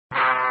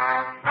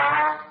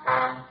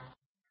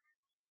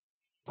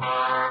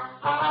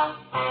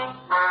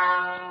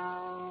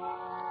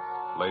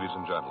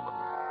Ladies and gentlemen,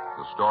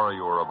 the story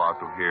you are about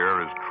to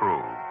hear is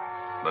true.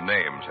 The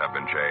names have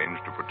been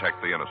changed to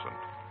protect the innocent.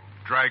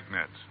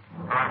 Dragnet.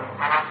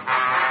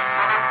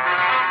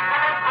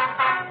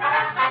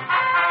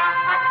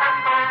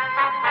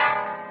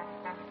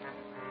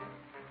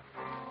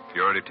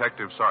 You're a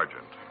detective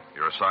sergeant.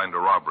 You're assigned a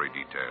robbery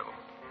detail.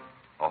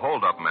 A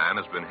hold-up man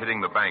has been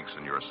hitting the banks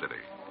in your city.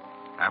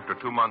 After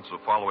 2 months of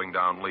following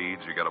down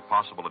leads, you get a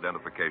possible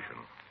identification.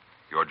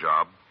 Your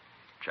job?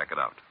 Check it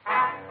out.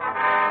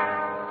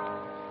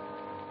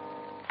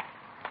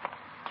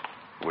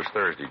 It was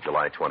Thursday,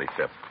 July 25th.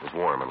 It was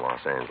warm in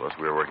Los Angeles.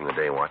 We were working the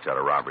day watch out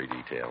a robbery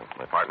detail.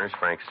 My partner's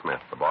Frank Smith.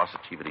 The boss is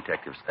Chief of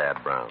Detectives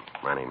Thad Brown.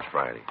 My name's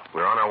Friday.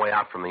 We were on our way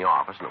out from the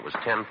office, and it was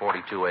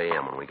 10:42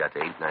 a.m. when we got to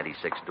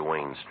 896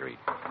 Duane Street.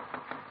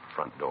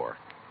 Front door.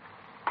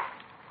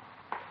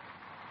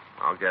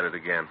 I'll get it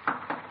again.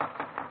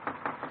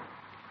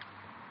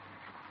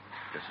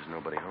 Guess there's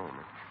nobody home.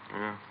 Huh?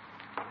 Yeah.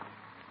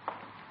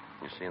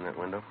 You see in that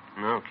window?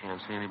 No,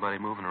 can't see anybody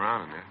moving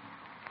around in there.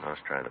 Now,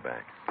 let's try the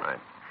back. Right.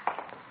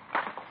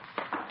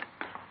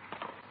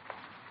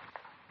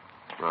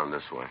 Around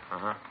this way.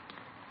 Uh-huh.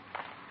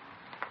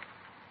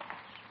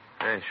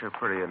 Hey, sure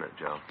pretty, isn't it,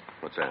 Joe?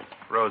 What's that?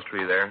 Rose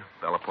tree there,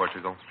 Bella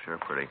Portugal. Sure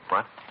pretty.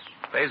 What?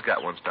 Faye's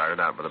got one started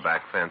out by the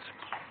back fence.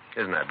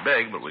 Isn't that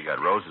big, but we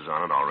got roses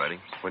on it already.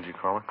 What'd you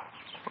call it?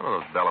 One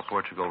of those Bella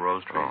Portugal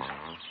rose trees.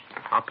 Oh.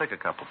 I'll pick a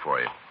couple for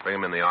you. Bring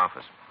them in the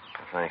office.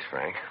 Well, thanks,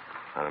 Frank.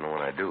 I don't know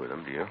what I'd do with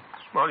them, do you?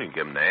 Well, you can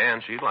give them to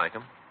Ann. She'd like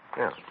them.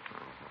 Yeah.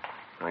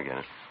 I get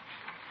it.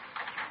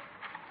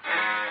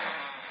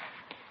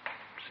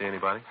 See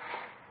anybody?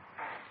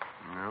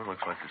 No,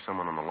 looks like there's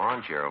someone on the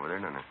lawn chair over there,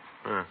 doesn't it?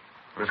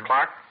 Miss Mm-hmm.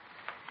 Clark?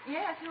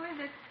 Yes, who is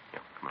it? Yeah,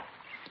 come on.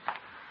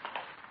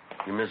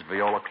 You Miss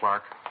Viola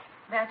Clark?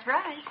 That's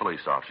right.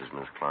 Police officers,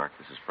 Miss Clark.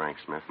 This is Frank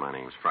Smith. My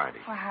name's Friday.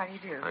 Well, how do you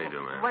do? How you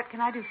do, ma'am? What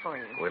can I do for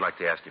you? We'd like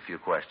to ask you a few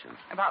questions.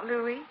 About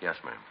Louis? Yes,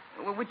 ma'am.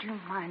 Well, would you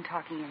mind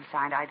talking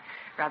inside? I'd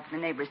rather the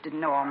neighbors didn't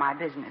know all my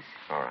business.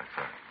 All right,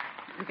 fine.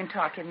 We can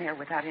talk in there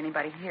without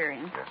anybody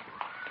hearing. Yes,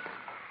 ma'am.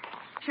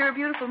 Sure a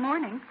beautiful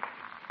morning.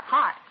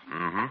 Hot.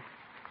 Mm-hmm.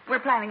 We're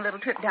planning a little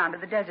trip down to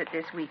the desert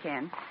this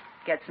weekend.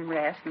 Get some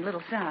rest and a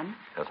little sun.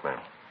 Yes, ma'am.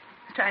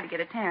 Trying to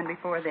get a tan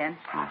before then.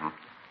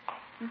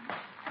 Mm-hmm.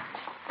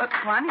 Look,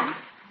 come on in.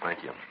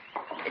 Thank you.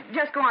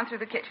 Just go on through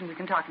the kitchen. We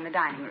can talk in the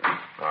dining room.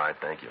 All right,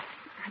 thank you.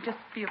 I just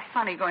feel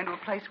funny going to a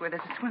place where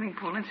there's a swimming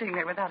pool and sitting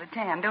there without a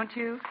tan, don't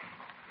you?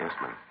 Yes,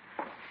 ma'am.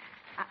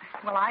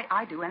 Well,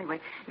 I do anyway.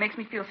 It makes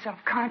me feel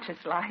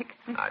self-conscious like.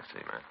 I see,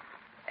 ma'am.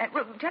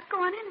 Well, just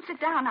go on in and sit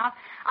down.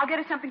 I'll get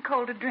us something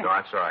cold to drink. No,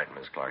 that's all right,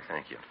 Miss Clark.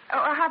 Thank you.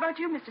 Oh, how about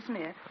you, Mr.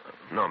 Smith?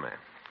 No, ma'am.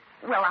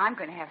 Well, I'm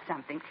going to have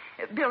something.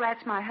 Bill,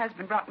 that's my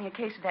husband, brought me a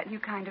case of that new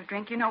kind of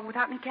drink, you know,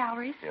 without any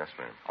calories. Yes,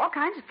 ma'am. All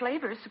kinds of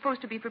flavors,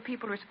 supposed to be for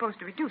people who are supposed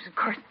to reduce. Of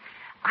course,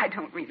 I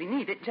don't really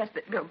need it, just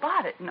that Bill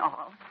bought it and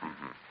all.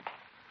 Mm-hmm.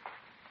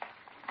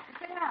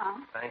 Sit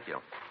down. Thank you.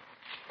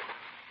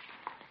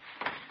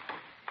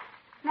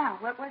 Now,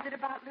 what was it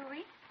about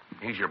Louis?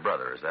 He's your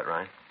brother, is that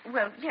right?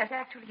 Well, yes,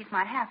 actually, he's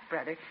my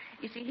half-brother.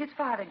 You see, his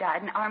father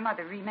died and our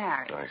mother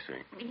remarried. I see.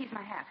 He's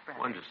my half-brother.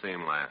 When did you see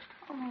him last?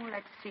 Oh,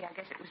 let's see. I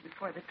guess it was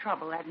before the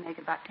trouble. That'd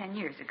make it about 10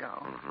 years ago.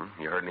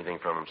 Mm-hmm. You heard anything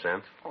from him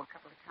since? Oh, a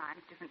couple of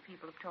times. Different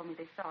people have told me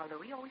they saw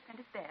Louis. He always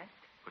sent his best.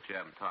 But you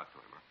haven't talked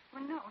to him, huh?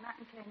 Well, no,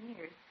 not in 10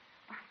 years.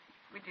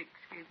 Would you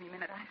excuse me a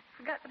minute? I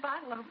forgot the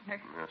bottle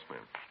opener. Yes,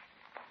 ma'am.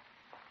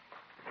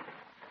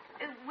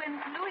 When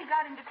Louis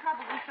got into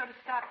trouble, we sort of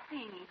stopped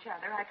seeing each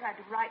other. I tried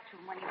to write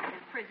to him when he was in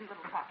prison,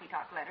 little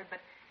talky-talk letter,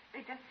 but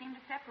they just seemed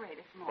to separate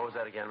us more. What was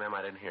that again, ma'am? I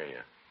didn't hear you.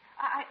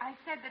 I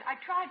said that I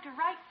tried to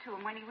write to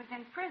him when he was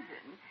in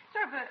prison.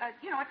 Sort of a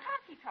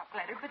talky-talk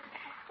letter, but,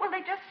 well,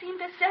 they just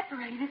seemed to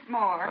separate us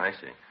more. I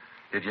see.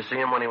 Did you see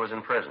him when he was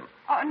in prison?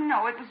 Oh,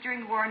 no, it was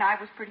during the war, and I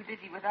was pretty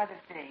busy with other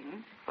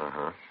things.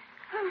 Uh-huh.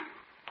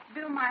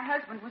 Bill, my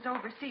husband, was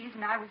overseas,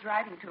 and I was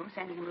writing to him,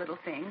 sending him little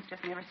things.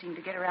 Just never seemed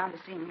to get around to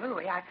seeing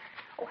Louis. I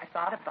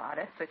thought about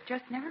it, but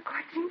just never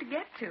quite seemed to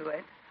get to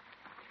it.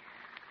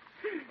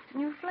 It's a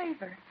new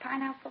flavor.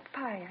 Pineapple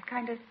papaya.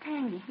 Kind of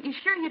tangy. You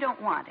sure you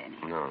don't want any?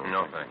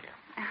 No, thank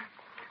you.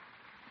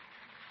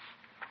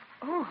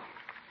 Oh,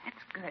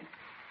 that's good.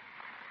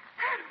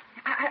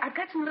 I've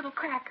got some little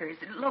crackers,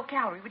 low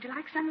calorie. Would you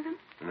like some of them?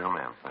 No,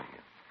 ma'am, thank you.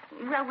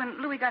 Well, when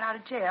Louis got out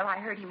of jail, I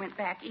heard he went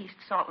back east,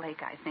 Salt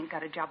Lake, I think.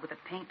 Got a job with a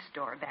paint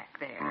store back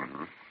there.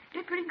 Mm-hmm.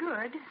 Did pretty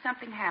good.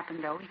 Something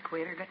happened, though. He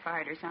quit or got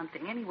fired or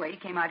something. Anyway, he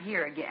came out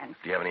here again.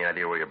 Do you have any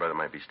idea where your brother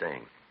might be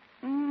staying?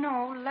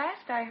 No,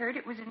 last I heard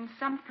it was in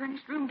some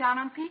furnished room down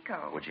on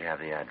Pico. Would you have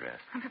the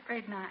address? I'm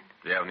afraid not.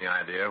 Do you have any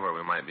idea where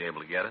we might be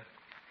able to get it?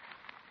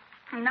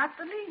 Not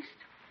the least.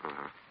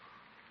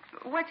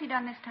 Uh-huh. What's he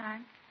done this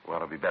time? Well,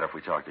 it'd be better if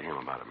we talked to him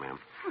about it, ma'am.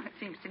 Well, it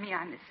seems to me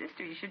I'm the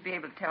sister. You should be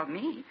able to tell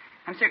me.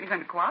 I'm certainly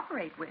going to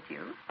cooperate with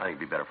you. I think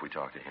it'd be better if we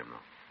talked to him, though.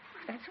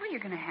 If that's the way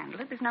you're going to handle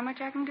it, there's not much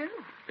I can do.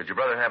 Did your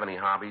brother have any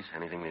hobbies?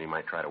 Anything that he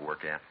might try to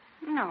work at?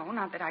 No,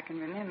 not that I can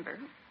remember.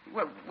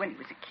 Well, when he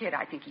was a kid,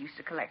 I think he used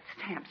to collect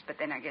stamps, but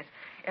then I guess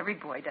every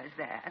boy does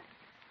that.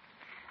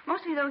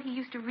 Mostly, though, he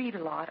used to read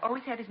a lot.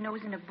 Always had his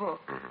nose in a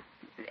book.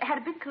 Mm-hmm. Had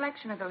a big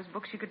collection of those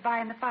books you could buy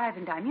in the 5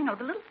 and dime. You know,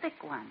 the little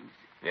thick ones.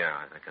 Yeah,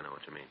 I think I know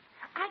what you mean.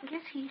 I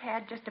guess he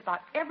had just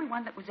about every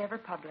one that was ever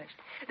published.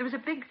 There was a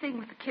big thing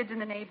with the kids in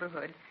the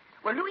neighborhood.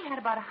 Well, Louis had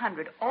about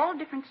 100, all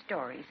different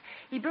stories.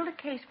 He built a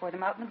case for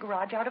them out in the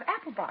garage out of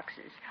apple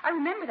boxes. I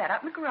remember that,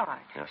 out in the garage.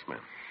 Yes, ma'am.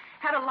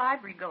 Had a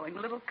library going,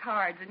 little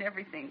cards and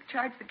everything.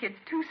 Charged the kids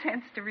 2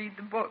 cents to read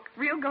the book.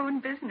 Real going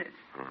business.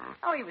 Mm-hmm.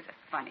 Oh, he was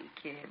a funny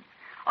kid.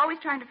 Always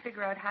trying to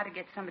figure out how to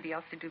get somebody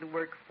else to do the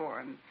work for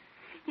him.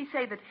 He'd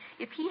say that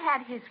if he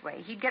had his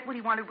way, he'd get what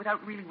he wanted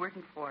without really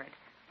working for it.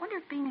 Wonder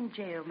if being in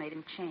jail made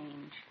him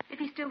change. If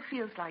he still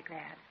feels like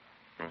that.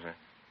 What's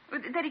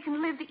that? That he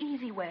can live the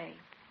easy way.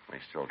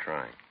 He's still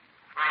trying.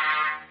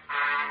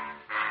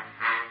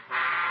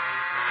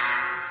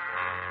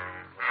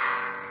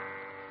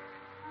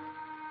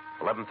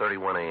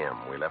 11:31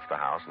 a.m. We left the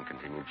house and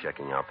continued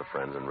checking out the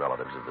friends and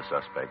relatives of the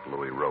suspect,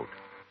 Louis Rote.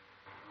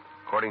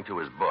 According to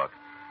his book,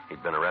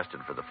 he'd been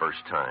arrested for the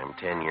first time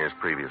 10 years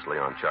previously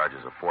on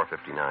charges of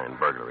 459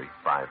 burglary,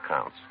 5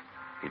 counts.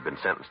 He'd been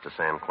sentenced to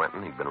San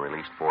Quentin. He'd been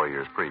released 4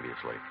 years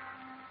previously.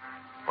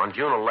 On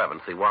June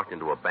 11th, he walked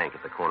into a bank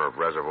at the corner of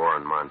Reservoir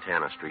and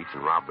Montana Streets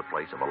and robbed the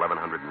place of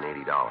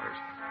 $1,180.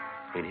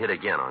 He'd hit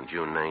again on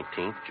June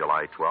 19th,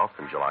 July 12th,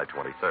 and July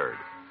 23rd.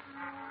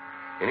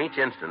 In each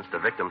instance, the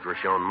victims were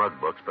shown mug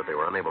books, but they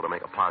were unable to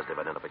make a positive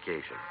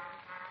identification.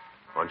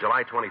 On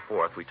July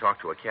 24th, we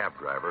talked to a cab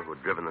driver who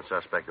had driven the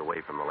suspect away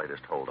from the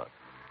latest holdup.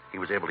 He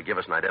was able to give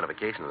us an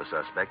identification of the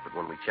suspect, but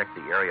when we checked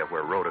the area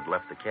where Rote had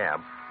left the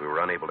cab, we were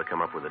unable to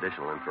come up with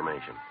additional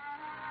information.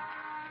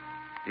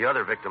 The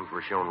other victims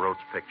were shown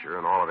Rote's picture,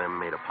 and all of them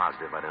made a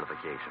positive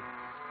identification.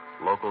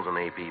 Locals and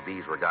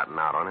APBs were gotten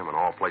out on him, and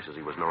all places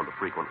he was known to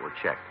frequent were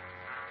checked.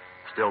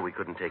 Still, we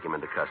couldn't take him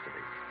into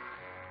custody.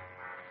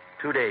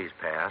 2 days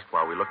passed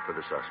while we looked for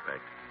the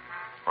suspect.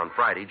 On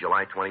Friday,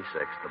 July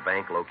 26th, the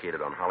bank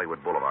located on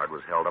Hollywood Boulevard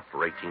was held up for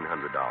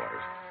 $1,800.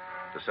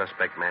 The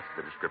suspect matched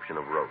the description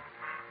of Rote.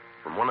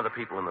 From one of the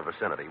people in the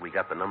vicinity, we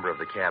got the number of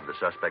the cab the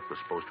suspect was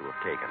supposed to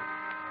have taken.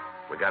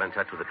 We got in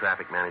touch with the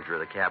traffic manager of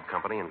the cab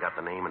company and got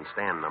the name and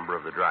stand number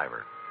of the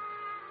driver.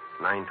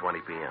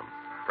 9:20 p.m.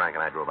 Frank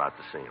and I drove out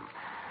to see him.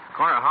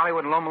 Corner of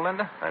Hollywood and Loma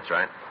Linda? That's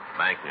right.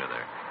 Bank near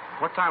there.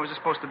 What time was it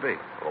supposed to be?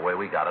 Well, the way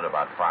we got it,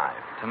 about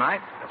 5.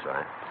 Tonight? That's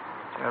right.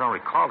 Gee, I don't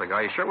recall the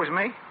guy. You sure it was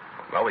me?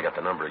 Well, we got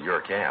the number of your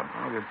cab.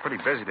 Oh, you're pretty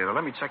busy today.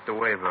 Let me check the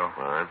waybill.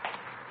 All right.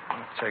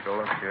 Let's take a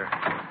look here.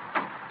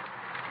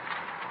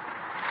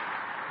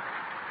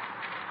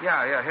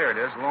 Yeah, here it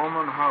is.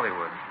 Loma and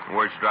Hollywood.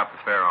 Where'd you drop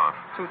the fare off?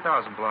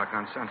 2000 block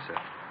on Sunset.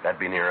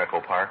 That'd be near Echo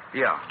Park?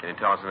 Yeah. Can you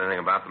tell us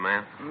anything about the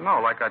man? No,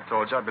 like I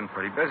told you, I've been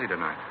pretty busy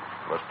tonight.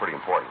 Well, it's pretty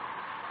important.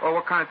 Well,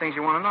 what kind of things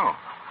you want to know?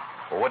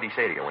 Well, what did he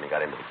say to you when you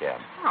got into the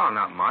cab? Oh,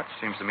 not much.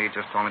 Seems to me he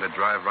just told me to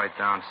drive right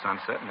down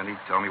Sunset, and then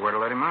he'd tell me where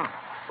to let him out.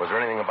 Was there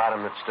anything about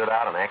him that stood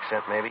out? An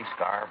accent, maybe?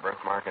 Scar,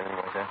 birthmark, anything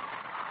like that?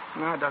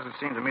 No, it doesn't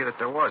seem to me that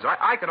there was.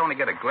 I could only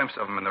get a glimpse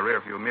of him in the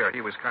rearview mirror.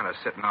 He was kind of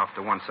sitting off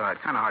to one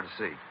side. Kind of hard to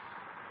see.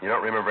 You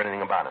don't remember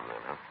anything about him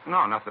then, huh?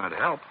 No, nothing would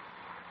help.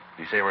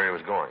 Did you say where he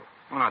was going?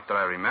 Well, not that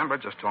I remember.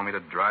 Just told me to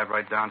drive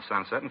right down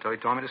Sunset until he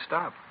told me to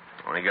stop.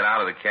 When he got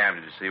out of the cab,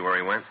 did you see where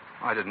he went?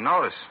 I didn't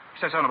notice.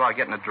 He said something about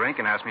getting a drink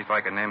and asked me if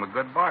I could name a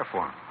good bar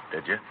for him.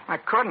 Did you? I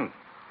couldn't.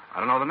 I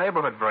don't know the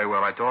neighborhood very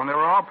well. I told him they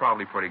were all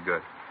probably pretty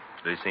good.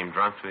 Did he seem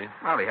drunk to you?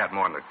 Well, he had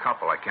more than a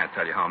couple. I can't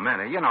tell you how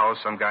many. You know,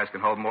 some guys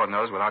can hold more than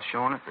others without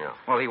showing it. Yeah.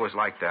 Well, he was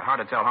like that. Hard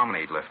to tell how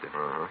many he'd lifted.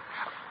 Uh-huh.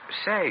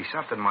 Say,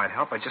 something might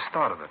help. I just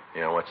thought of it.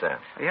 Yeah, what's that?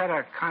 He had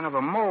a kind of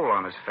a mole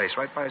on his face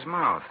right by his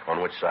mouth.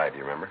 On which side, do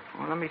you remember?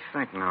 Well, let me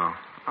think now.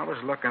 I was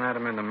looking at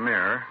him in the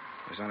mirror.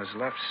 It was on his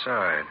left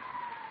side.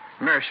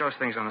 The mirror shows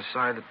things on the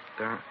side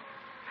that...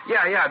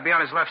 Yeah, it'd be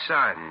on his left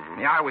side.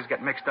 Mm-hmm. Yeah, I always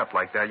get mixed up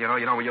like that. You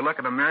know, when you look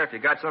in the mirror, if you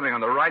got something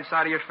on the right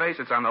side of your face,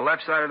 it's on the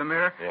left side of the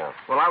mirror. Yeah.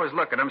 Well, I was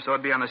looking at him, so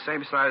it'd be on the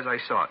same side as I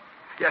saw it.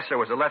 Yes, sir, it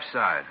was the left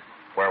side.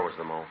 Where was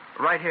the mole?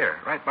 Right here,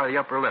 right by the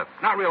upper lip.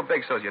 Not real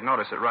big so you'd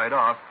notice it right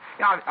off.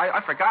 Yeah, I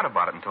forgot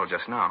about it until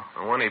just now.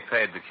 And when he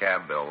paid the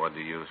cab bill, what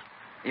did he use?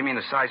 You mean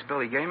the size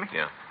bill he gave me?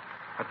 Yeah.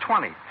 A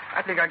 20.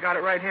 I think I got it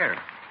right here.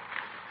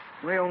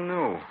 Real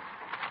new.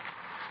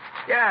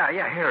 Yeah,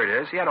 here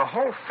it is. He had a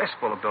whole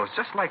fistful of bills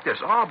just like this,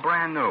 all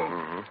brand new.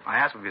 Mm-hmm. I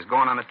asked him if he was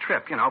going on a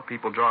trip. You know,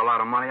 people draw a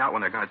lot of money out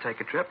when they're going to take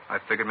a trip. I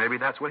figured maybe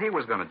that's what he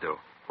was going to do.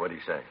 What did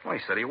he say? Well,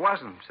 he said he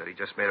wasn't. He said he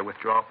just made a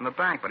withdrawal from the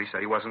bank, but he said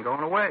he wasn't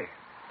going away.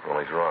 Well,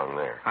 he's wrong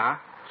there. Huh?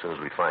 As soon as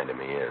we find him,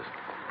 he is.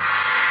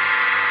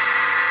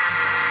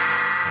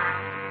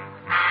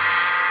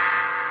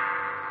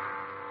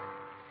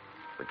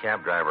 The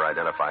cab driver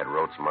identified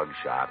Rote's mug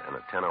shot, and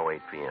at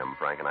 10:08 p.m.,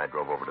 Frank and I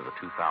drove over to the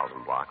 2000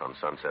 block on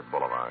Sunset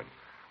Boulevard.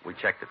 We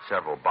checked at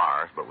several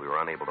bars, but we were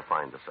unable to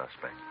find the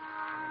suspect.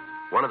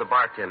 One of the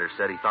bartenders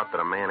said he thought that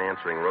a man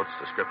answering Rote's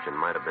description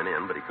might have been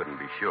in, but he couldn't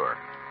be sure.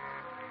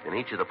 In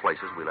each of the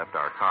places, we left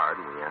our card,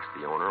 and we asked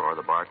the owner or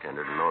the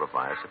bartender to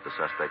notify us if the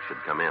suspect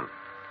should come in.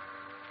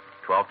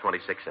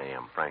 12:26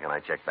 a.m., Frank and I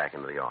checked back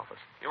into the office.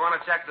 You want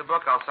to check the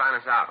book? I'll sign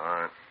us out.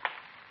 All right.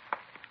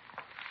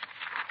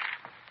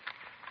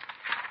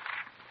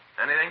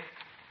 Anything?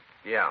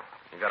 Yeah,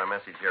 we got a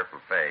message here from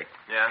Faye.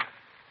 Yeah?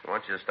 She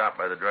wants you to stop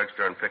by the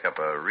drugstore and pick up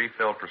a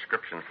refill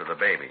prescription for the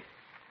baby.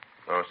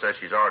 Oh, says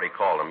she's already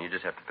called him. You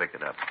just have to pick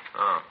it up.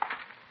 Oh.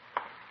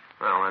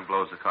 Well, that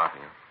blows the coffee.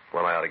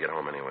 Well, I ought to get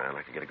home anyway. I'd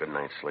like to get a good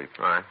night's sleep.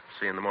 All right.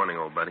 See you in the morning,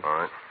 old buddy. All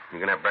right. You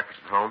gonna have breakfast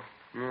at home?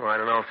 Oh, I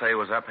don't know if Faye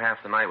was up half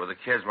the night with the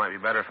kids. Might be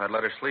better if I'd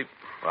let her sleep.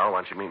 Well,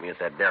 why don't you meet me at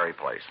that dairy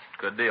place?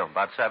 Good deal.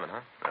 About 7,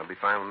 huh? That'll be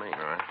fine with me.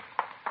 All right.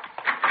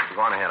 You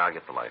go on ahead. I'll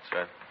get the lights.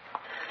 Good.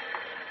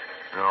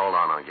 Now, hold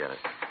on. I'll get it.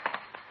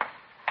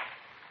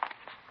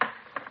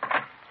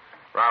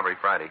 Robbery,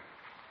 Friday.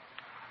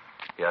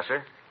 Yes,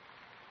 sir?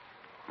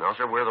 No,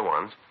 sir. We're the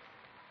ones.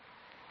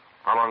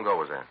 How long ago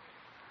was that?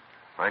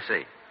 I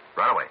see.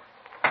 Right away.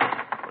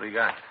 What do you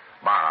got?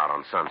 Bar out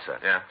on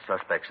Sunset. Yeah?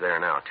 Suspect's there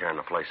now, tearing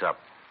the place up.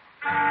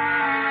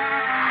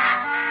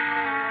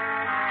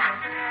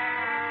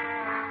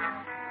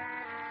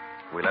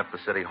 We left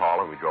the city hall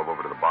and we drove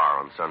over to the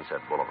bar on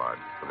Sunset Boulevard.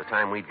 By the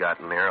time we'd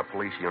gotten there, a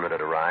police unit had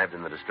arrived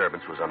and the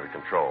disturbance was under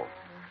control.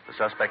 The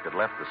suspect had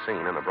left the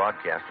scene and a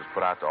broadcast was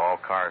put out to all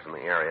cars in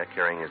the area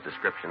carrying his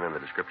description and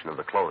the description of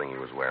the clothing he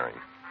was wearing.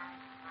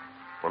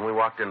 When we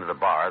walked into the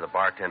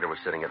bartender was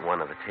sitting at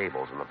one of the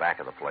tables in the back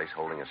of the place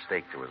holding a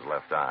stake to his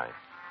left eye.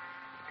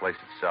 The place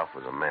itself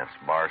was a mess.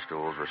 Bar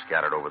stools were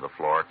scattered over the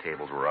floor.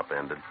 Tables were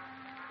upended.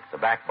 The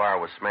back bar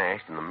was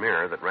smashed, and the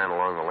mirror that ran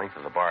along the length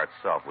of the bar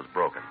itself was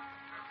broken.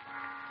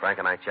 Frank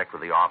and I checked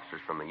with the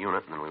officers from the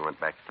unit, and then we went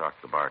back to talk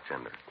to the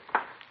bartender.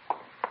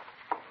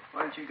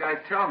 Why didn't you guys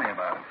tell me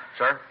about him?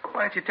 Sir?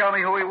 Why didn't you tell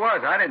me who he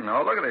was? I didn't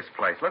know. Look at this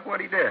place. Look what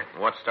he did.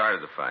 What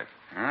started the fight?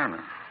 I don't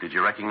know. Did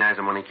you recognize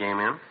him when he came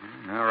in?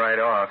 No, right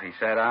off. He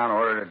sat down,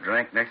 ordered a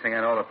drink. Next thing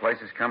I know, the place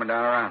is coming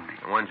down around me.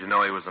 And when did you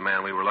know he was the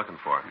man we were looking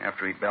for?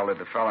 After he belted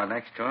the fella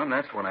next to him,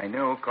 that's when I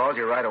knew. Called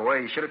you right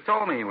away. You should have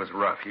told me he was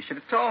rough. You should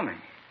have told me.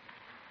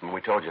 And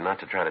we told you not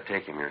to try to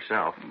take him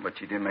yourself. But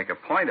you didn't make a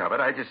point of it.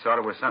 I just thought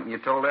it was something you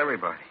told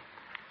everybody.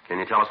 Can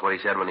you tell us what he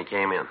said when he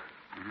came in?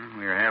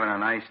 We were having a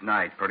nice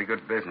night. Pretty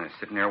good business.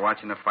 Sitting there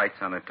watching the fights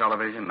on the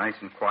television. Nice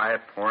and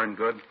quiet. Pouring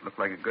good. Looked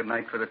like a good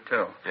night for the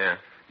till. Yeah.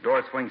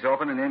 Door swings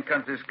open, and in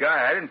comes this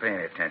guy. I didn't pay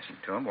any attention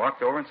to him.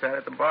 Walked over and sat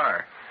at the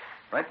bar.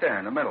 Right there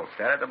in the middle.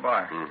 Sat at the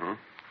bar. Mm-hmm.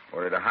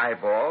 Ordered a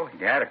highball.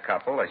 He had a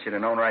couple. I should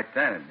have known right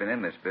then. Had been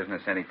in this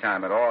business any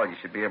time at all. You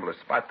should be able to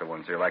spot the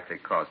ones that are likely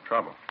to cause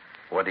trouble.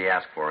 What did he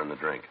ask for in the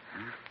drink?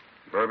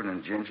 Bourbon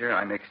and ginger.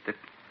 I mixed it,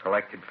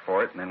 collected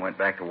for it, and then went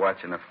back to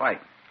watching the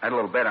fight. I had a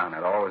little bet on it.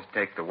 I'll always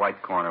take the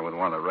white corner with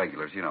one of the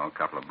regulars. You know, a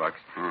couple of bucks.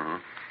 Mm-hmm.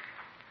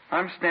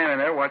 I'm standing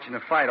there watching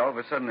the fight. All of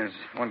a sudden, there's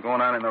one going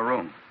on in the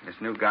room. This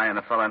new guy and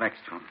the fella next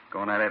to him.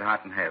 Going at it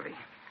hot and heavy.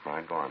 All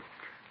right, go on.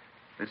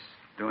 This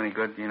do any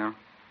good, you know?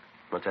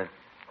 What's that?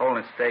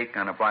 Holding a stake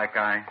on a black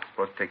eye.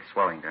 Supposed to take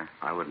swelling down.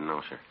 I wouldn't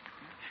know, sir.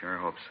 Sure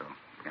hope so.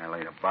 The guy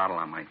laid a bottle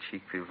on my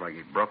cheek. Feels like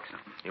he broke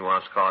something. You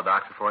want us to call a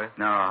doctor for you?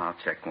 No, I'll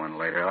check one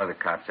later. Other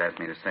cops asked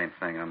me the same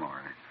thing. I'm all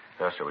right.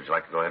 Yes, sir. Would you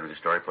like to go ahead with your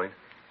story, please?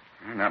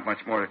 Not much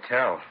more to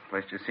tell. The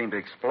place just seemed to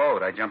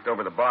explode. I jumped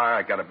over the bar.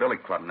 I got a billy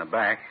club in the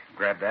back.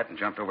 Grabbed that and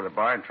jumped over the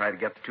bar and tried to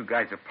get the two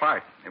guys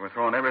apart. They were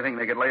throwing everything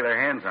they could lay their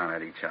hands on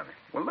at each other.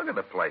 Well, look at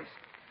the place.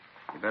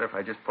 You bet if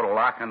I just put a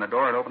lock on the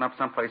door and open up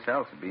someplace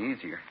else, it'd be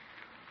easier.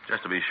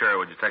 Just to be sure,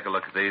 would you take a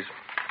look at these?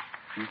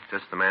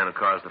 Just the man who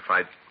caused the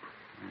fight.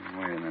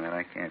 Wait a minute.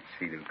 I can't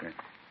see too good.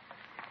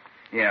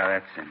 Yeah,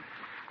 that's him.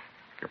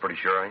 You're pretty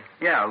sure, eh?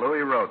 Yeah,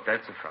 Louis Rote.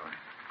 That's the fella.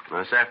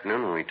 This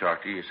afternoon when we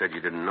talked to you, you said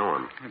you didn't know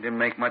him. It didn't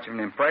make much of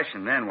an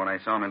impression then. When I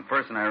saw him in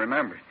person, I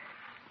remembered.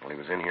 Well, he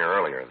was in here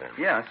earlier then.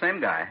 Yeah,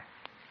 same guy.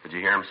 Did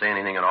you hear him say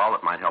anything at all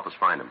that might help us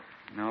find him?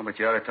 No, but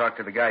you ought to talk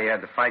to the guy you had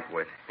the fight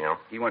with. Yeah?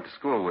 He went to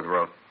school with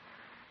Rote.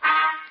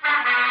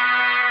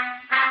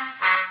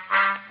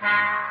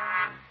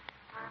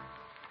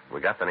 We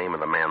got the name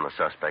of the man the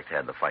suspect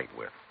had the fight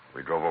with.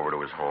 We drove over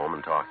to his home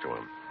and talked to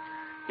him.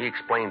 He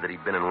explained that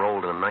he'd been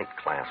enrolled in a night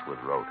class with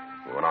Rote.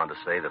 We went on to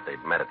say that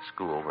they'd met at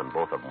school when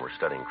both of them were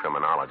studying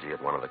criminology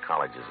at one of the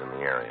colleges in the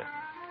area.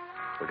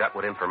 We got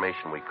what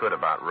information we could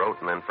about Rote,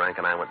 and then Frank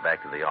and I went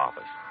back to the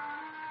office.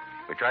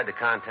 We tried to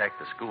contact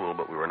the school,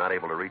 but we were not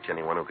able to reach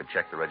anyone who could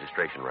check the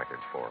registration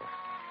records for us.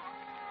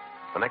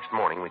 The next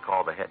morning, we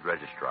called the head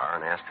registrar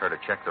and asked her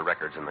to check the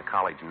records in the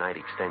college night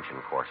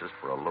extension courses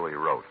for a Louis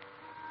Rote.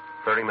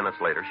 30 minutes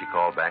later, she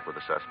called back with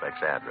the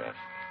suspect's address.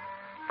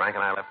 Frank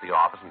and I left the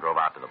office and drove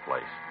out to the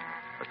place.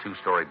 A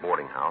 2-story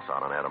boarding house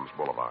out on Adams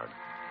Boulevard.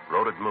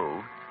 Rote had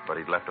moved, but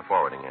he'd left a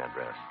forwarding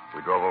address.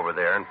 We drove over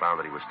there and found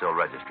that he was still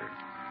registered.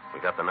 We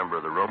got the number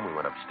of the room. We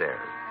went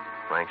upstairs.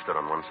 Frank stood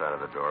on one side of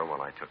the door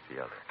while I took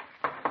the other.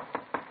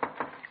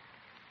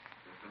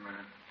 Just a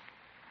minute.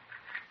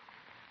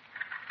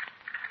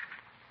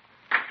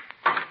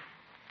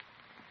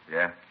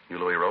 Yeah? You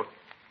Louis Rote?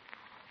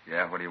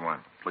 Yeah, what do you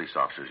want? Police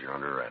officers, you're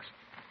under arrest.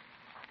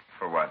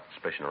 For what?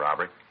 Suspicion of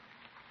robbery?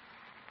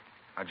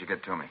 How'd you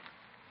get to me?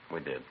 We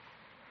did.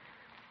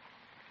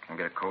 Can I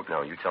get a coat?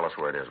 No, you tell us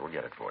where it is. We'll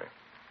get it for you.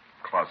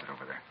 Closet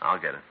over there. I'll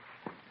get it.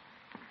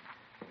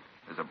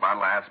 There's a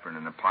bottle of aspirin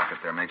in the pocket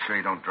there. Make sure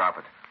you don't drop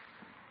it.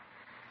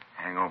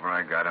 Hangover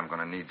I got, I'm going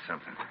to need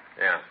something.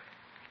 Yeah.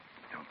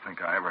 Don't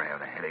think I ever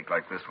had a headache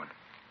like this one.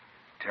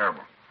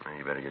 Terrible. Well,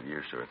 you better get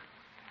used to it.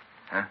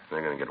 Huh?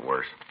 They're going to get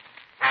worse.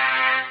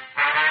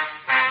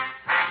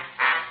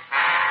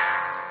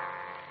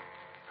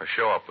 A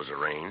show-up was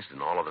arranged,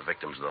 and all of the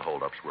victims of the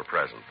holdups were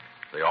present.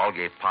 They all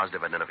gave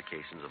positive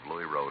identifications of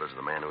Louis Road as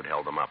the man who had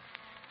held them up.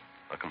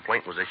 A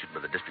complaint was issued by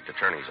the district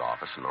attorney's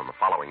office, and on the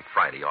following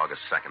Friday,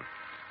 August 2nd,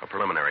 a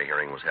preliminary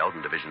hearing was held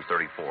in Division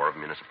 34 of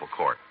Municipal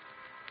Court.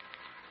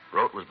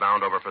 Rote was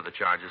bound over for the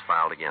charges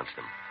filed against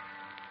him.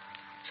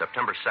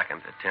 September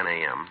 2nd at 10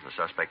 a.m., the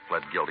suspect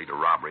pled guilty to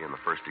robbery in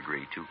the first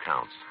degree, 2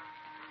 counts.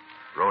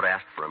 Rote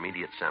asked for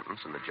immediate sentence,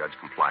 and the judge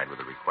complied with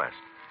the request.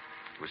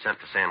 He was sent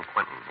to San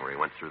Quentin, where he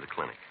went through the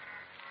clinic.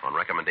 On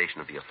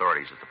recommendation of the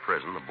authorities at the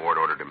prison, the board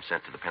ordered him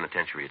sent to the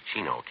penitentiary at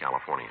Chino,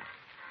 California.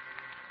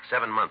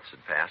 7 months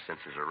had passed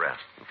since his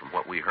arrest, and from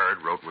what we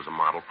heard, Rote was a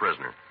model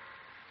prisoner.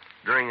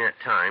 During that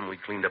time, we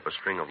cleaned up a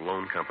string of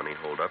loan company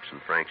holdups,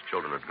 and Frank's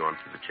children had gone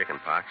through the chicken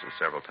pox and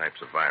several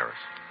types of virus.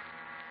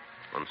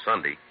 On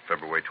Sunday,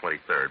 February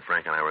 23rd,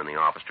 Frank and I were in the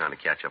office trying to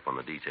catch up on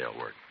the detail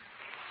work.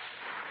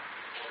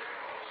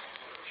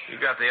 You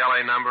got the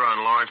L.A. number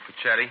on Lawrence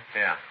Pachetti?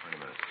 Yeah, wait a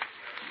minute.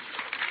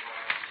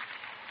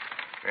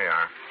 Here you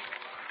are.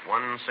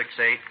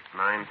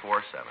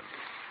 168947.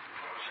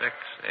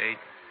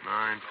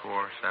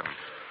 68947.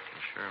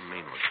 You sure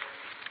mean one.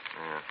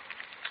 Yeah.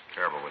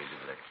 Terrible what he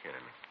did to that kid,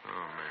 isn't it?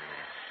 Oh, man.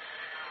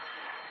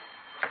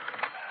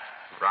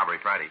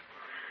 Robbery Friday.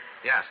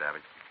 Yeah,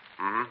 Savage.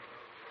 Mm-hmm.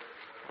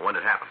 When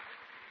did it happen?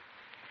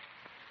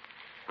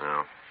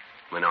 Well,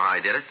 we know how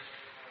he did it?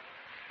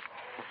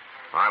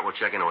 All right, we'll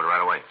check into it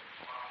right away.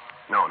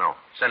 No.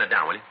 Send it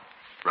down, will you?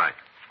 Right.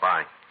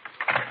 Bye.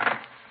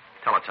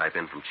 Teletype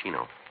in from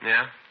Chino.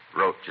 Yeah?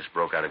 Rote just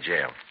broke out of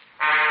jail.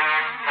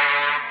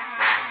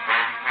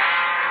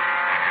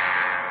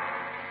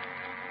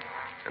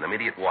 An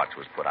immediate watch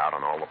was put out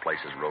on all the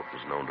places Rote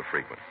was known to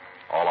frequent.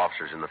 All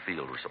officers in the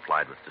field were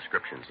supplied with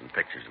descriptions and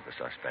pictures of the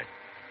suspect.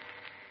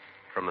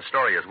 From the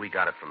story as we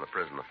got it from the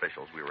prison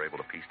officials, we were able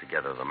to piece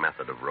together the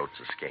method of Rote's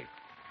escape.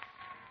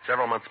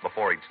 Several months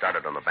before he'd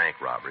started on the bank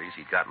robberies,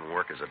 he'd gotten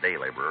work as a day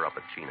laborer up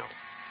at Chino.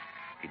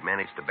 He'd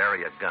managed to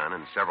bury a gun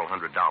and several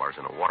 $100s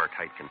in a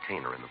watertight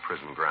container in the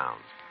prison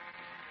grounds.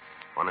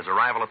 On his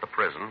arrival at the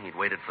prison, he'd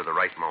waited for the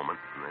right moment,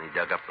 and then he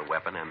dug up the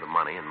weapon and the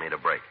money and made a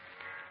break.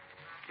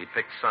 He'd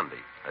picked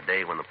Sunday, a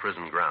day when the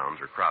prison grounds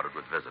were crowded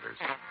with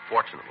visitors.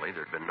 Fortunately,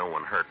 there'd been no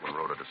one hurt when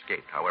Rote had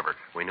escaped. However,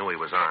 we knew he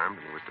was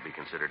armed and he was to be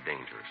considered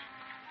dangerous.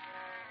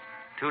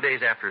 2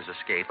 days after his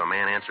escape, a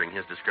man answering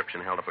his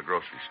description held up a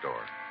grocery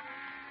store.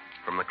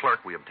 From the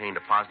clerk, we obtained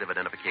a positive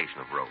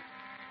identification of Rote.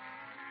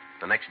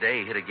 The next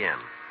day, he hit again.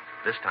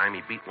 This time,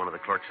 he beat one of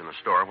the clerks in the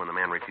store when the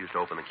man refused to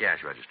open the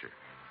cash register.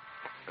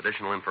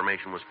 Additional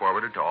information was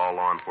forwarded to all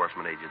law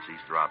enforcement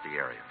agencies throughout the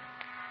area.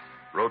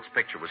 Rote's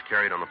picture was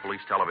carried on the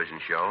police television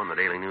show, and the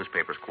daily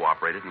newspapers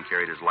cooperated and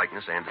carried his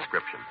likeness and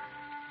description.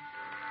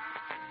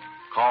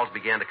 Calls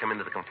began to come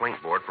into the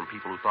complaint board from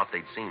people who thought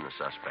they'd seen the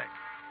suspect.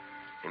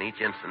 In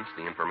each instance,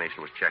 the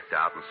information was checked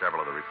out, and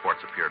several of the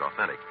reports appeared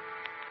authentic.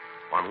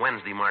 On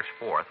Wednesday, March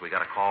 4th, we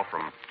got a call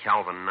from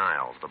Calvin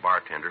Niles, the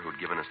bartender who'd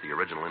given us the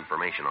original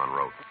information on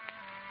Rote.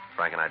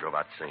 Frank and I drove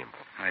out to see him.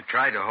 I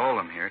tried to hold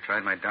him here,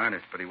 tried my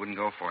darndest, but he wouldn't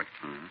go for it.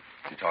 Mm-hmm.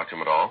 Did you talk to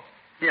him at all?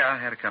 Yeah,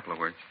 I had a couple of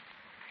words.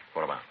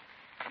 What about?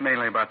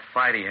 Mainly about the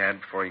fight he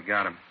had before he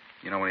got him.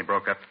 You know, when he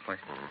broke up the place?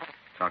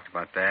 Mm-hmm. Talked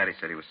about that. He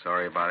said he was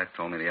sorry about it.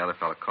 Told me the other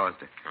fellow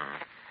caused it.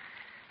 Mm-hmm.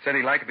 Said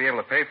he'd like to be able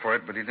to pay for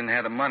it, but he didn't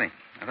have the money.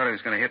 I thought he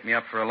was going to hit me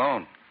up for a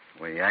loan.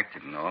 The way he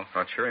acted and all.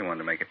 Thought sure he wanted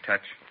to make a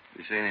touch.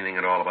 Did he say anything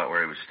at all about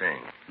where he was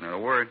staying? Not a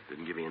word.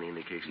 Didn't give you any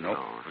indication Nope.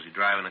 at all? Was he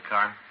driving the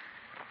car?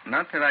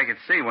 Not that I could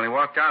see. When he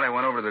walked out, I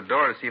went over to the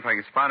door to see if I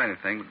could spot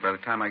anything, but by the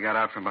time I got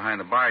out from behind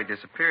the bar, he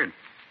disappeared.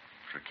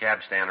 Is there a cab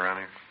stand around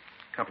here?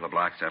 A couple of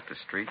blocks up the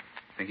street.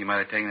 Think he might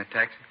have taken a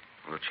taxi?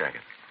 We'll check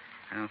it.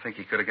 I don't think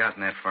he could have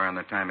gotten that far in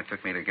the time it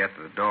took me to get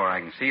to the door. I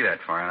can see that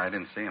far, and I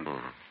didn't see him.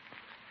 Mm-hmm.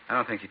 I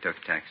don't think he took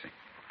a taxi.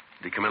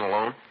 Did he come in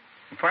alone?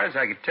 As far as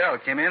I could tell,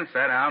 came in,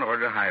 sat down,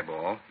 ordered a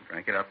highball,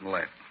 drank it up and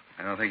left.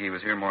 I don't think he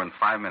was here more than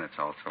 5 minutes,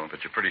 also.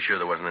 But you're pretty sure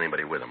there wasn't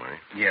anybody with him, are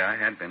you? Yeah,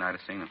 I had been. I'd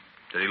have seen him.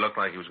 Did he look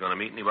like he was going to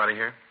meet anybody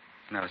here?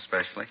 Not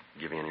especially.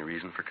 Give you any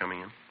reason for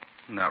coming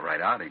in? Not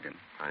right out, he didn't.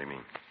 How do you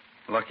mean?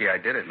 Lucky I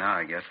did it now,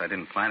 I guess. I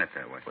didn't plan it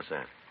that way. What's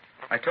that?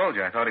 I told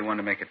you I thought he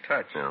wanted to make a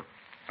touch. Yeah.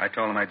 I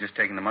told him I'd just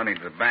taken the money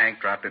to the bank,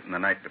 dropped it in the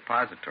night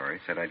depository,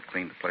 said I'd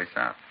cleaned the place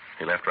out.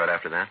 He left right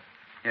after that?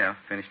 Yeah,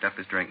 finished up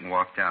his drink and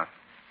walked out.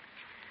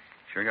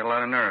 Sure got a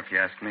lot of nerve, if you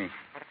ask me.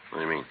 What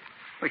do you mean?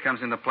 Well, he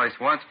comes in the place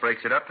once,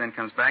 breaks it up, then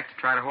comes back to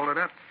try to hold it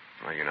up.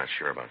 Well, you're not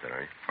sure about that,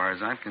 are you? As far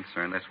as I'm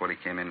concerned, that's what he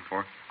came in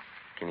for.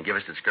 Can you give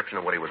us a description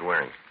of what he was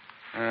wearing?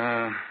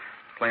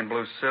 Plain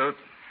blue suit.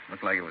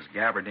 Looked like it was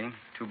gabardine,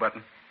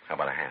 2-button. How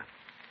about a hat?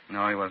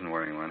 No, he wasn't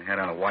wearing one. He had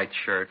on a white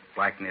shirt,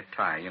 black knit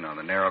tie, you know,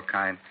 the narrow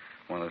kind.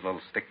 One of those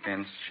little stick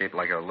pins shaped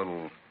like a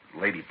little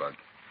ladybug.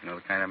 You know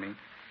the kind I mean?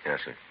 Yes,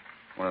 sir.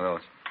 One of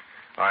those.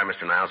 All right,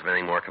 Mr. Niles, if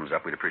anything more comes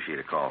up, we'd appreciate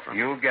a call from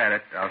you. You'll get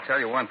it. I'll tell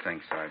you one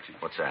thing, Sergeant.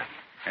 What's that?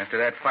 After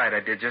that fight, I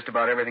did just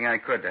about everything I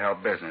could to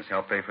help business,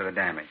 help pay for the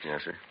damage.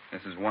 Yes, sir.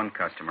 This is one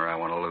customer I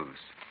want to lose.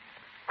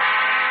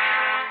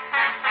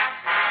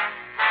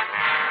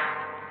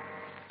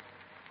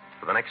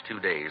 For the next 2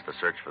 days, the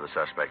search for the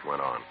suspect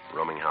went on.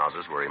 Roaming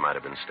houses where he might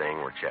have been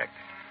staying were checked.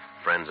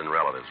 Friends and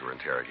relatives were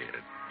interrogated.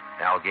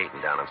 Al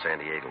Gayton down in San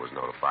Diego was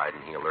notified,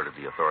 and he alerted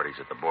the authorities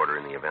at the border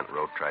in the event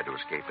Rote tried to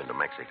escape into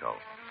Mexico.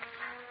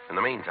 In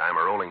the meantime,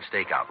 a rolling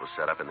stakeout was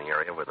set up in the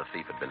area where the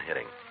thief had been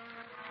hitting.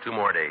 2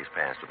 more days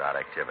passed without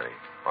activity.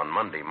 On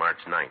Monday,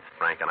 March 9th,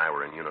 Frank and I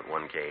were in Unit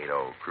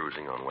 1K80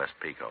 cruising on West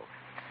Pico.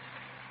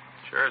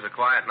 Sure is a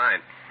quiet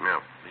night.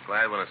 Yeah. Be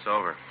glad when it's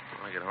over.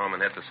 I'll get home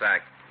and hit the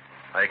sack.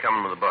 How you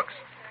coming with the books?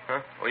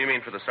 Huh? Oh, you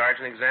mean for the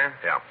sergeant exam?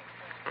 Yeah.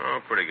 Oh,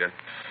 pretty good.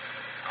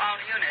 All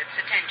units,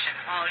 attention,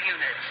 all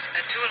units.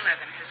 A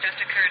 211 has just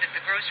occurred at the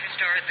grocery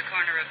store at the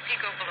corner of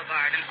Pico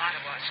Boulevard and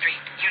Ottawa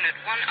Street. Unit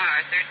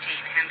 1R13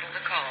 handled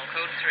the call,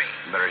 code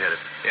 3. Better hit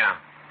it. Yeah.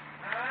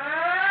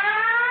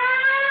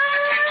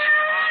 Attention,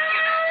 all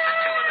units. A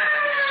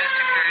 211 has just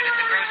occurred at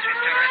the grocery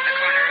store at the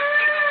corner of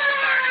Pico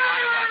Boulevard and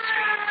Ottawa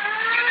Street.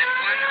 Unit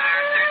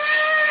 1R13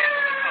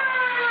 handled the call,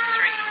 code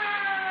 3.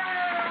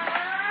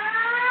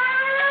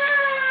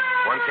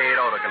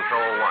 1K80 to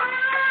Control 1.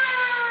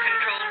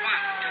 Control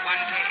 1 to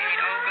 1K80,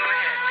 go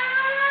ahead.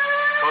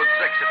 Code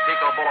 6 at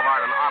Pico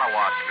Boulevard and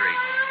Ottawa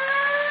Street.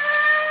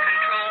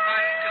 Control 1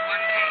 to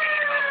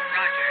 1K80,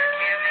 roger,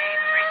 KMA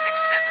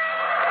 367.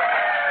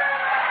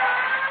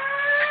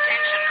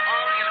 Attention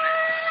all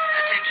units.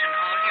 Attention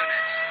all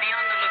units. Be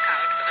on the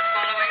lookout for the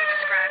following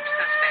described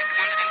suspect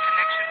wanted in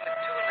connection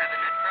with 211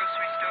 at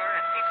grocery store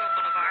at Pico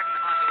Boulevard and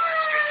Ottawa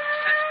Street.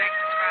 Suspect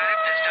described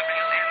as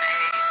WMA,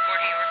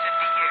 40 or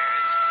 50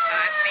 years,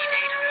 5 feet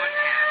 8 and 1/2,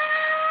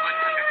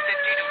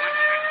 150 to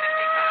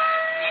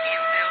 155,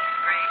 medium build,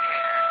 gray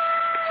hair.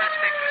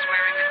 Suspect was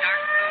wearing a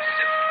dark blue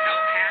suit, no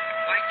hat,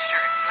 white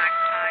shirt, black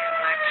tie, and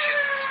black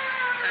shoes.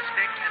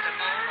 Suspect has a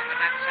mole on the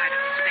left side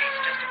of his face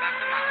just above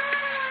the mouth.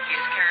 He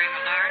is carrying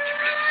a large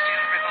blue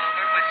steel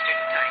revolver, Western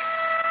type.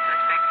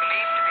 Suspect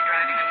believed to be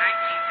driving a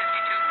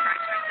 1952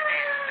 Chrysler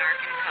sedan, dark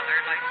in color,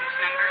 license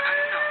number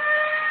unknown.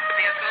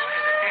 Vehicle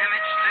has a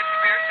damaged left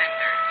rear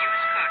fender.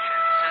 Use caution.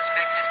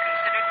 Suspect is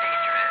considered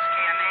dangerous.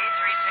 KMA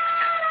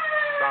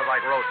 367. Sounds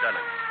like Rote,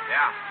 doesn't it?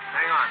 Yeah.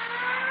 Hang on.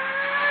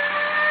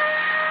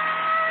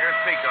 Here's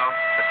Pico.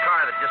 The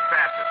car that just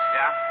passed us.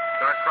 Yeah?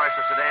 Dark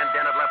Chrysler sedan,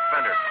 dented left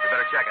fender. You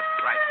better check it.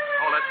 Right.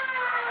 Hold it.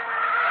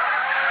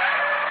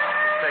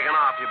 It's taking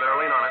off. You better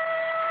lean on it.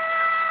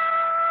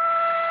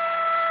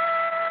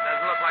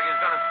 Doesn't look like he's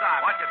going to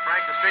stop. Watch it,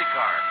 Frank. The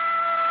streetcar.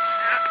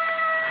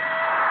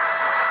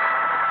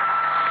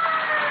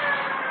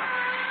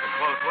 It's a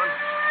close one.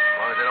 As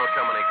long as they don't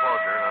come any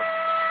closer, huh?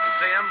 You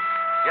see him?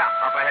 Yeah,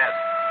 up ahead.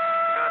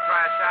 You going to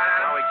try a shot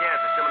at him? No, we can't.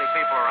 There's too many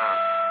people around.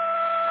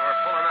 Oh,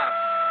 we're pulling up.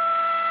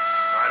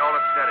 All right, hold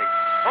it steady.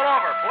 Pull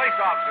over, police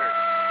officers.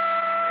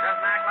 He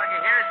doesn't act like he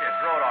hears you.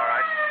 It's Rote, all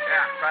right.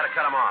 Yeah. Try to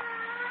cut him off.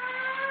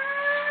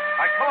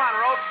 All right, come on,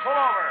 Rote. Pull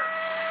over.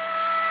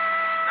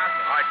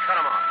 Nothing. All right, cut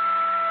him off.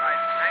 Right.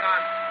 Hang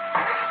on.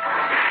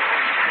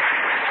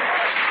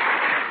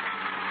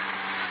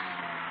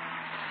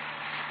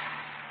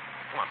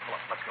 Come on, pull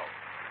up. Let's go.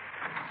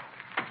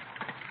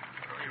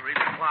 Oh, he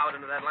really plowed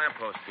into that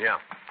lamppost. Yeah.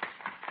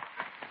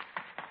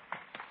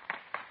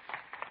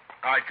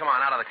 All right, come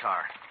on, out of the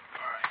car.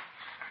 All right.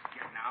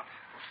 Getting out.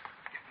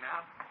 Getting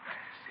out.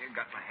 See, I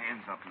got my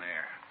hands up in the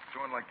air.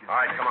 Doing like this. All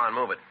right, come on,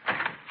 move it.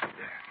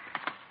 Yeah.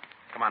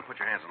 Come on, put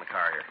your hands in the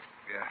car here.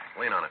 Yeah.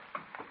 Lean on it.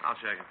 I'll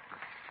check him.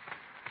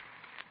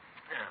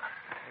 Yeah.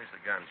 Here's the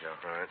gun, Joe.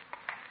 All right.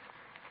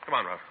 Come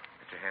on, Ruff.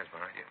 Get your hands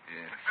behind you.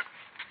 Yeah.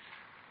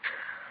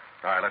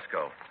 All right, let's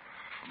go.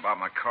 About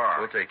my car.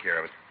 We'll take care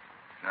of it.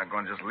 Not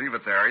going to just leave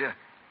it there, are you?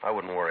 I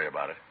wouldn't worry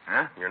about it.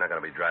 Huh? You're not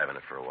going to be driving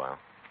it for a while.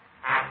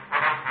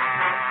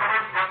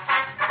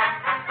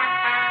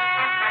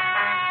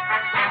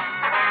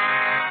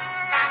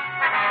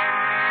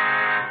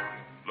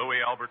 Louis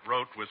Albert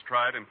Rote was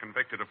tried and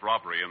convicted of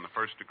robbery in the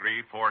first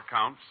degree, 4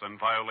 counts, and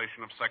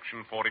violation of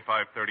Section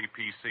 4530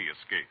 PC,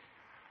 escape.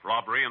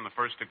 Robbery in the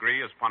first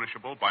degree is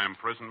punishable by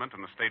imprisonment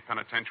in the state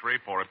penitentiary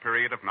for a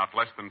period of not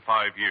less than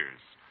 5 years.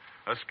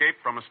 Escape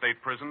from a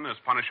state prison is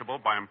punishable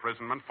by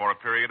imprisonment for a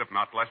period of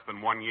not less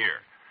than 1 year.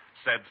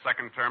 Said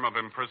second term of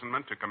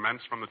imprisonment to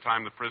commence from the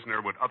time the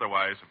prisoner would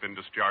otherwise have been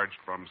discharged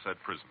from said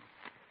prison.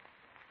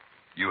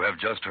 You have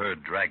just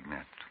heard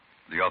Dragnet,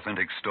 the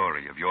authentic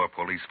story of your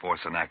police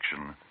force in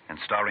action, and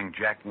starring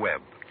Jack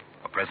Webb,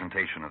 a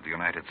presentation of the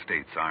United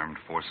States Armed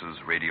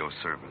Forces Radio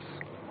Service.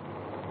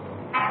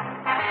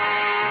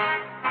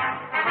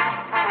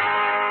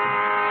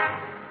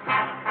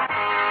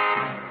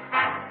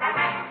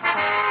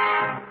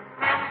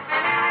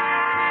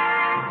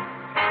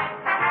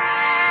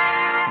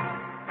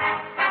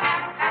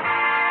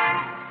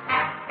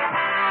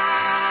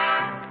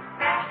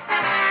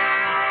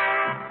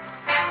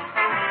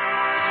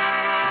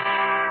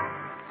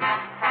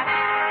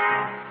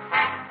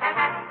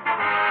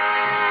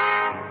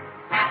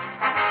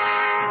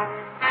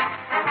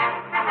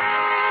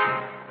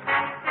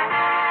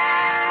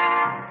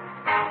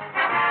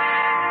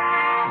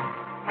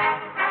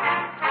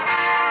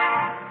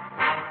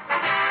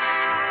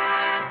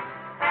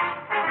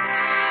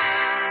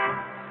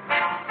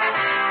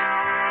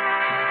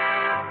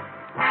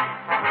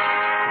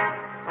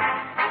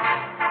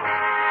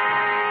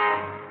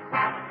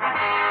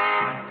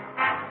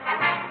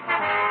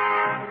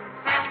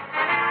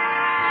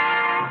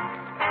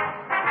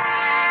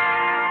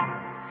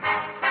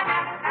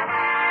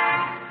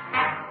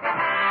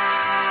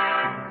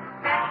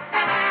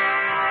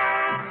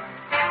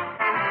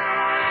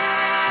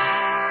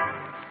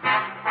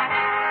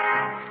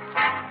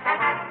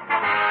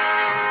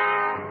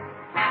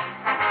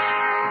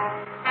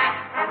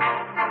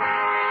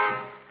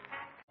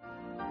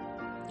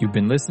 You've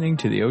been listening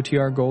to the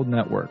OTR Gold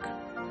Network.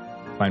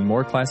 Find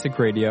more classic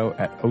radio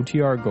at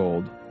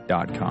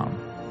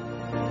otrgold.com.